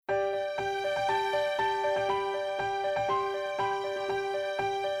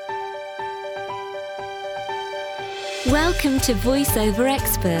Welcome to VoiceOver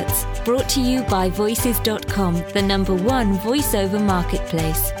Experts, brought to you by Voices.com, the #1 voiceover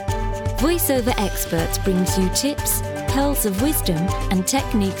marketplace. VoiceOver Experts brings you tips, pearls of wisdom, and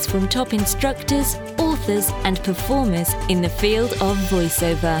techniques from top instructors, authors, and performers in the field of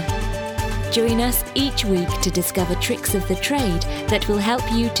voiceover. Join us each week to discover tricks of the trade that will help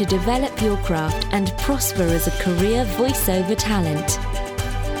you to develop your craft and prosper as a career voiceover talent.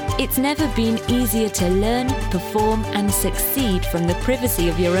 It's never been easier to learn, perform, and succeed from the privacy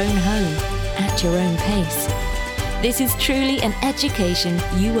of your own home, at your own pace. This is truly an education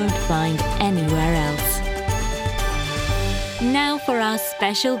you won't find anywhere else. Now for our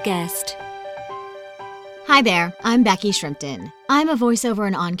special guest. Hi there, I'm Becky Shrimpton. I'm a voiceover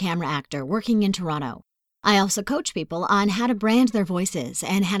and on-camera actor working in Toronto. I also coach people on how to brand their voices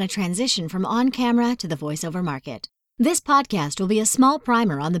and how to transition from on-camera to the voiceover market. This podcast will be a small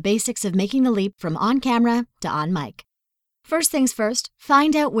primer on the basics of making the leap from on-camera to on-mic. First things first,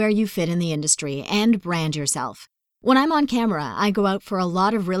 find out where you fit in the industry and brand yourself. When I'm on camera, I go out for a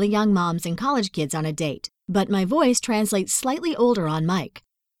lot of really young moms and college kids on a date, but my voice translates slightly older on mic.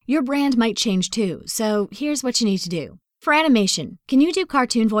 Your brand might change too, so here's what you need to do. For animation, can you do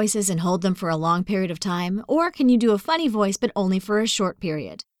cartoon voices and hold them for a long period of time, or can you do a funny voice but only for a short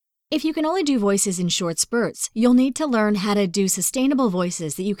period? If you can only do voices in short spurts, you'll need to learn how to do sustainable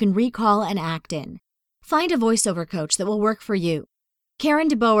voices that you can recall and act in. Find a voiceover coach that will work for you. Karen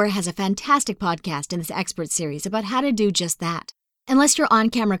DeBoer has a fantastic podcast in this expert series about how to do just that. Unless your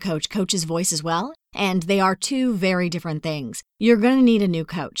on-camera coach coaches voice as well, and they are two very different things, you're going to need a new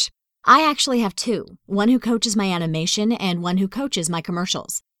coach. I actually have two, one who coaches my animation and one who coaches my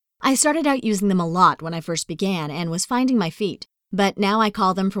commercials. I started out using them a lot when I first began and was finding my feet. But now I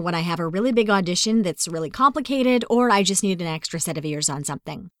call them for when I have a really big audition that's really complicated or I just need an extra set of ears on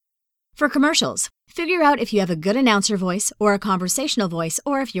something. For commercials, figure out if you have a good announcer voice or a conversational voice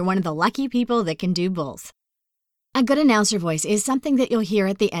or if you're one of the lucky people that can do both. A good announcer voice is something that you'll hear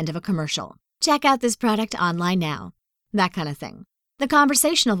at the end of a commercial. Check out this product online now. That kind of thing. The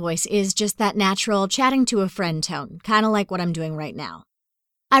conversational voice is just that natural chatting to a friend tone, kind of like what I'm doing right now.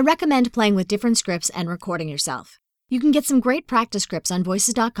 I recommend playing with different scripts and recording yourself. You can get some great practice scripts on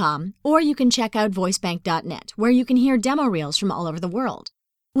Voices.com, or you can check out voicebank.net, where you can hear demo reels from all over the world.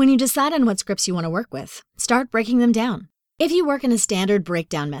 When you decide on what scripts you want to work with, start breaking them down. If you work in a standard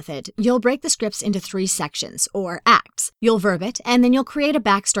breakdown method, you'll break the scripts into 3 sections, or acts. You'll verb it, and then you'll create a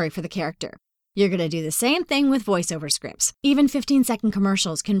backstory for the character. You're going to do the same thing with voiceover scripts. Even 15-second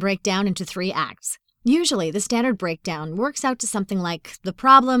commercials can break down into 3 acts. Usually, the standard breakdown works out to something like the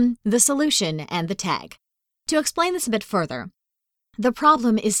problem, the solution, and the tag. To explain this a bit further, the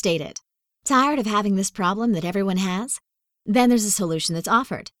problem is stated. Tired of having this problem that everyone has? Then there's a solution that's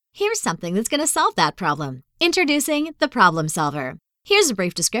offered. Here's something that's going to solve that problem. Introducing the problem solver. Here's a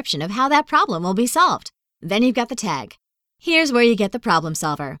brief description of how that problem will be solved. Then you've got the tag. Here's where you get the problem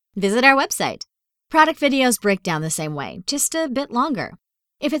solver. Visit our website. Product videos break down the same way, just a bit longer.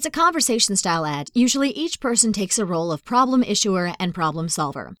 If it's a conversation-style ad, usually each person takes a role of problem issuer and problem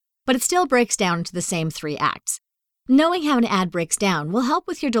solver. But it still breaks down into the same 3 acts. Knowing how an ad breaks down will help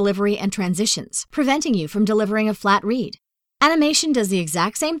with your delivery and transitions, preventing you from delivering a flat read. Animation does the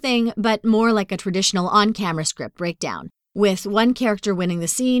exact same thing, but more like a traditional on-camera script breakdown, with one character winning the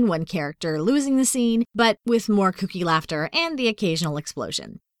scene, one character losing the scene, but with more kooky laughter and the occasional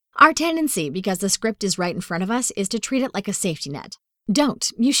explosion. Our tendency, because the script is right in front of us, is to treat it like a safety net.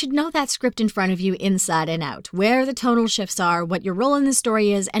 Don't. You should know that script in front of you inside and out, where the tonal shifts are, what your role in the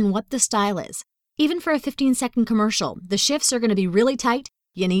story is, and what the style is. Even for a 15-second commercial, the shifts are going to be really tight.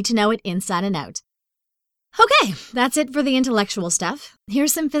 You need to know it inside and out. Okay, that's it for the intellectual stuff.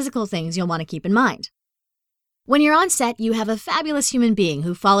 Here's some physical things you'll want to keep in mind. When you're on set, you have a fabulous human being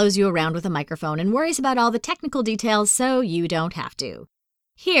who follows you around with a microphone and worries about all the technical details so you don't have to.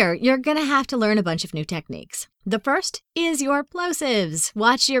 Here, you're going to have to learn a bunch of new techniques. The first is your plosives.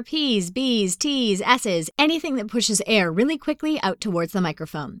 Watch your P's, B's, T's, S's, anything that pushes air really quickly out towards the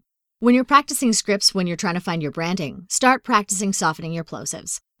microphone. When you're practicing scripts when you're trying to find your branding, start practicing softening your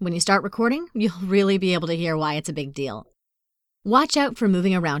plosives. When you start recording, you'll really be able to hear why it's a big deal. Watch out for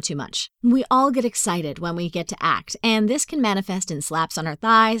moving around too much. We all get excited when we get to act, and this can manifest in slaps on our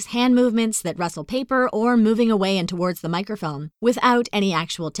thighs, hand movements that rustle paper, or moving away and towards the microphone without any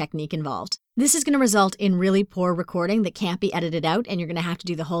actual technique involved. This is going to result in really poor recording that can't be edited out, and you're going to have to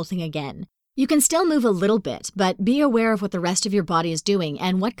do the whole thing again. You can still move a little bit, but be aware of what the rest of your body is doing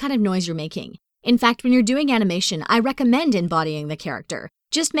and what kind of noise you're making. In fact, when you're doing animation, I recommend embodying the character.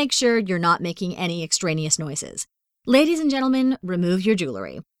 Just make sure you're not making any extraneous noises. Ladies and gentlemen, remove your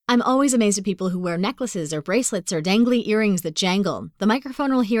jewelry. I'm always amazed at people who wear necklaces or bracelets or dangly earrings that jangle. The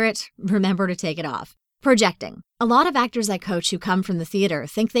microphone will hear it. Remember to take it off. Projecting. A lot of actors I coach who come from the theater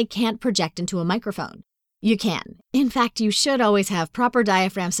think they can't project into a microphone. You can. In fact, you should always have proper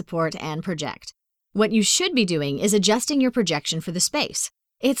diaphragm support and project. What you should be doing is adjusting your projection for the space.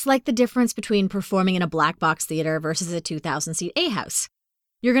 It's like the difference between performing in a black box theater versus a 2,000-seat A-house.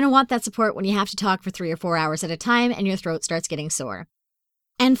 You're going to want that support when you have to talk for 3 or 4 hours at a time and your throat starts getting sore.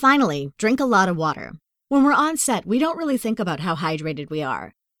 And finally, drink a lot of water. When we're on set, we don't really think about how hydrated we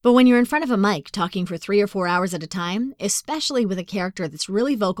are. But when you're in front of a mic talking for 3 or 4 hours at a time, especially with a character that's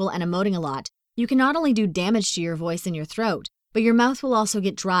really vocal and emoting a lot, you can not only do damage to your voice and your throat, but your mouth will also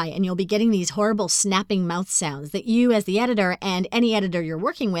get dry and you'll be getting these horrible snapping mouth sounds that you as the editor and any editor you're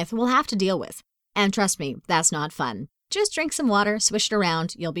working with will have to deal with. And trust me, that's not fun. Just drink some water, swish it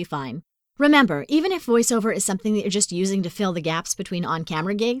around, you'll be fine. Remember, even if voiceover is something that you're just using to fill the gaps between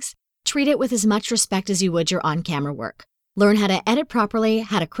on-camera gigs, treat it with as much respect as you would your on-camera work. Learn how to edit properly,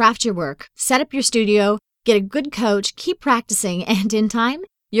 how to craft your work, set up your studio, get a good coach, keep practicing, and in time,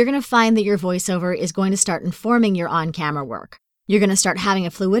 you're going to find that your voiceover is going to start informing your on-camera work. You're going to start having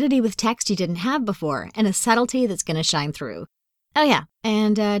a fluidity with text you didn't have before and a subtlety that's going to shine through. Oh yeah,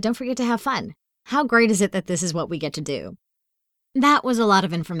 and don't forget to have fun. How great is it that this is what we get to do? That was a lot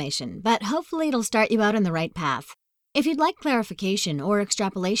of information, but hopefully it'll start you out on the right path. If you'd like clarification or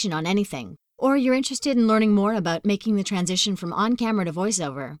extrapolation on anything, or you're interested in learning more about making the transition from on-camera to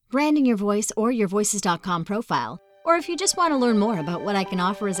voiceover, branding your voice or your Voices.com profile, or if you just want to learn more about what I can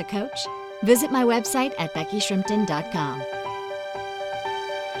offer as a coach, visit my website at BeckyShrimpton.com.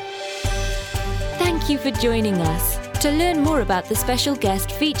 Thank you for joining us. To learn more about the special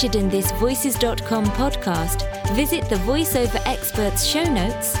guest featured in this Voices.com podcast, visit the VoiceOver Experts show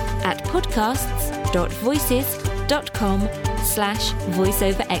notes at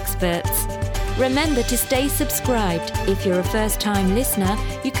podcasts.voices.com/voiceoverexperts. Remember to stay subscribed. If you're a first-time listener,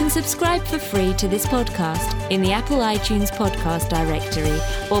 you can subscribe for free to this podcast in the Apple iTunes podcast directory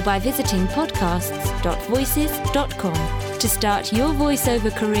or by visiting podcasts.voices.com. To start your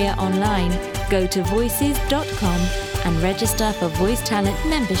voiceover career online, go to voices.com and register for Voice Talent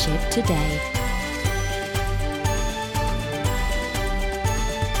membership today.